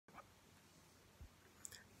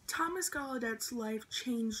Thomas Gallaudet's life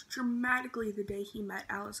changed dramatically the day he met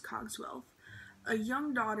Alice Cogswell, a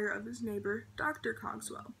young daughter of his neighbor, Dr.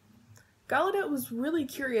 Cogswell. Gallaudet was really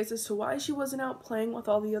curious as to why she wasn't out playing with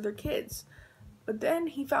all the other kids, but then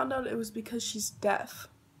he found out it was because she's deaf.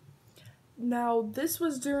 Now, this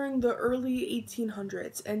was during the early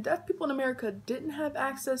 1800s, and deaf people in America didn't have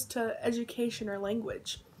access to education or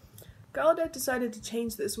language. Gallaudet decided to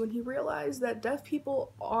change this when he realized that deaf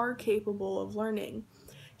people are capable of learning.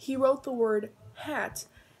 He wrote the word hat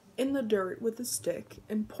in the dirt with a stick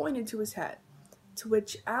and pointed to his hat, to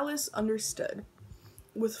which Alice understood.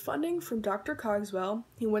 With funding from Dr. Cogswell,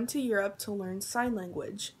 he went to Europe to learn sign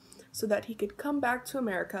language so that he could come back to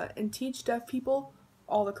America and teach deaf people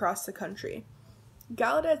all across the country.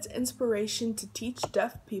 Gallaudet's inspiration to teach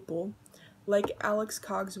deaf people, like Alice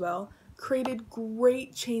Cogswell, created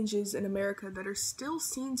great changes in America that are still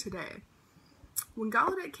seen today. When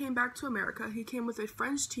Gallaudet came back to America, he came with a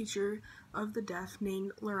French teacher of the deaf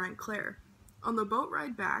named Laurent Claire. On the boat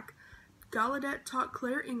ride back, Gallaudet taught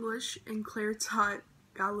Claire English and Claire taught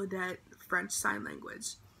Gallaudet French Sign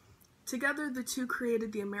Language. Together, the two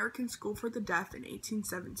created the American School for the Deaf in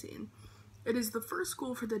 1817. It is the first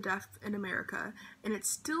school for the deaf in America, and it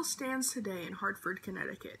still stands today in Hartford,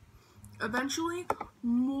 Connecticut. Eventually,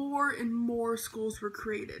 more and more schools were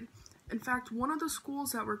created. In fact, one of the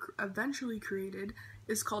schools that were eventually created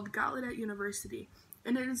is called Gallaudet University,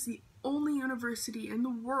 and it is the only university in the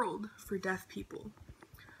world for deaf people.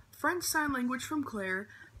 French Sign Language from Claire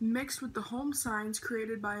mixed with the home signs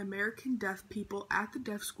created by American deaf people at the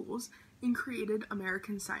deaf schools and created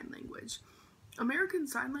American Sign Language. American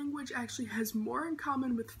Sign Language actually has more in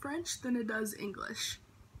common with French than it does English.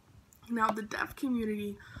 Now, the deaf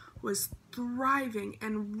community was thriving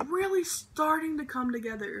and really starting to come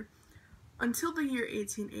together until the year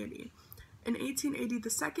 1880. In 1880, the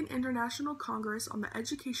Second International Congress on the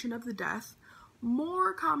Education of the Deaf,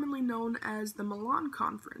 more commonly known as the Milan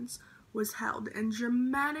Conference, was held and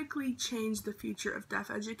dramatically changed the future of deaf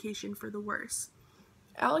education for the worse.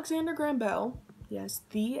 Alexander Graham Bell, yes,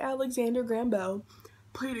 the Alexander Graham Bell,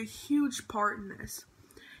 played a huge part in this.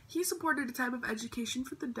 He supported a type of education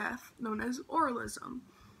for the deaf known as oralism.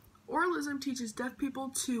 Oralism teaches deaf people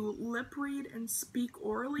to lip read and speak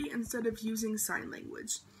orally instead of using sign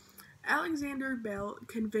language. Alexander Bell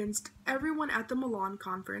convinced everyone at the Milan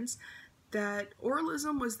Conference that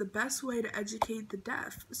oralism was the best way to educate the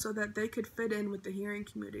deaf so that they could fit in with the hearing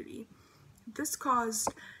community. This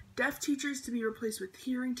caused deaf teachers to be replaced with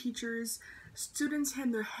hearing teachers, students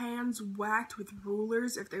had their hands whacked with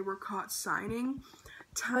rulers if they were caught signing,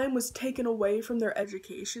 time was taken away from their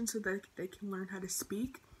education so that they can learn how to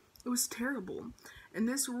speak. It was terrible, and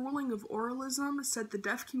this ruling of oralism set the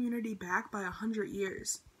deaf community back by 100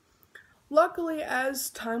 years. Luckily,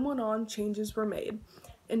 as time went on, changes were made.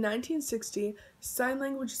 In 1960, sign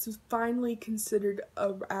language was finally considered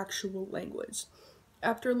an actual language.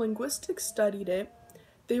 After linguistics studied it,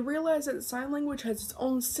 they realized that sign language has its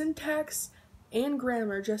own syntax and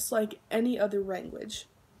grammar just like any other language.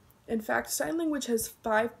 In fact, sign language has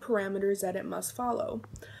 5 parameters that it must follow.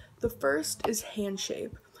 The first is hand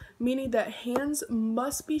shape, meaning that hands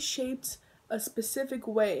must be shaped a specific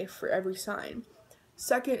way for every sign.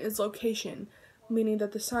 Second is location, meaning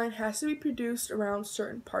that the sign has to be produced around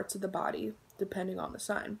certain parts of the body, depending on the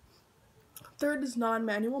sign. Third is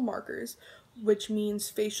non-manual markers, which means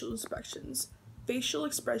facial expressions. Facial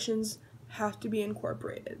expressions have to be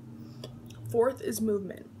incorporated. Fourth is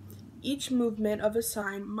movement. Each movement of a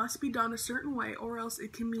sign must be done a certain way or else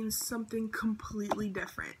it can mean something completely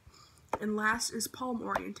different. And last is palm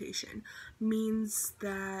orientation, means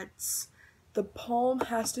that the palm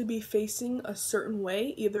has to be facing a certain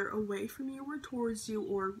way, either away from you or towards you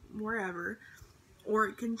or wherever, or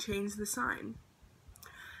it can change the sign.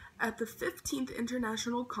 At the 15th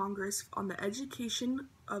International Congress on the Education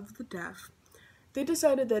of the Deaf, they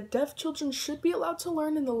decided that deaf children should be allowed to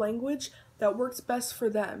learn in the language that works best for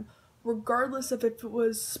them, regardless of if it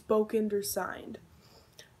was spoken or signed.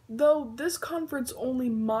 Though this conference only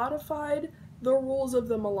modified the rules of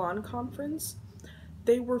the Milan Conference,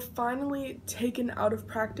 they were finally taken out of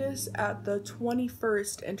practice at the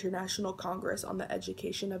 21st International Congress on the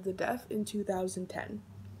Education of the Deaf in 2010.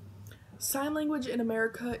 Sign language in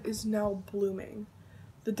America is now blooming.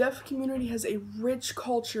 The deaf community has a rich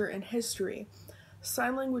culture and history.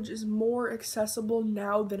 Sign language is more accessible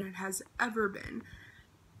now than it has ever been,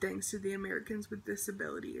 thanks to the Americans with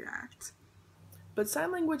Disabilities Act. But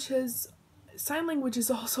sign language is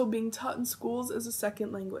also being taught in schools as a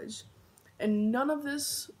second language. And none of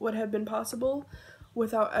this would have been possible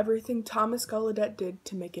without everything Thomas Gallaudet did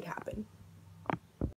to make it happen.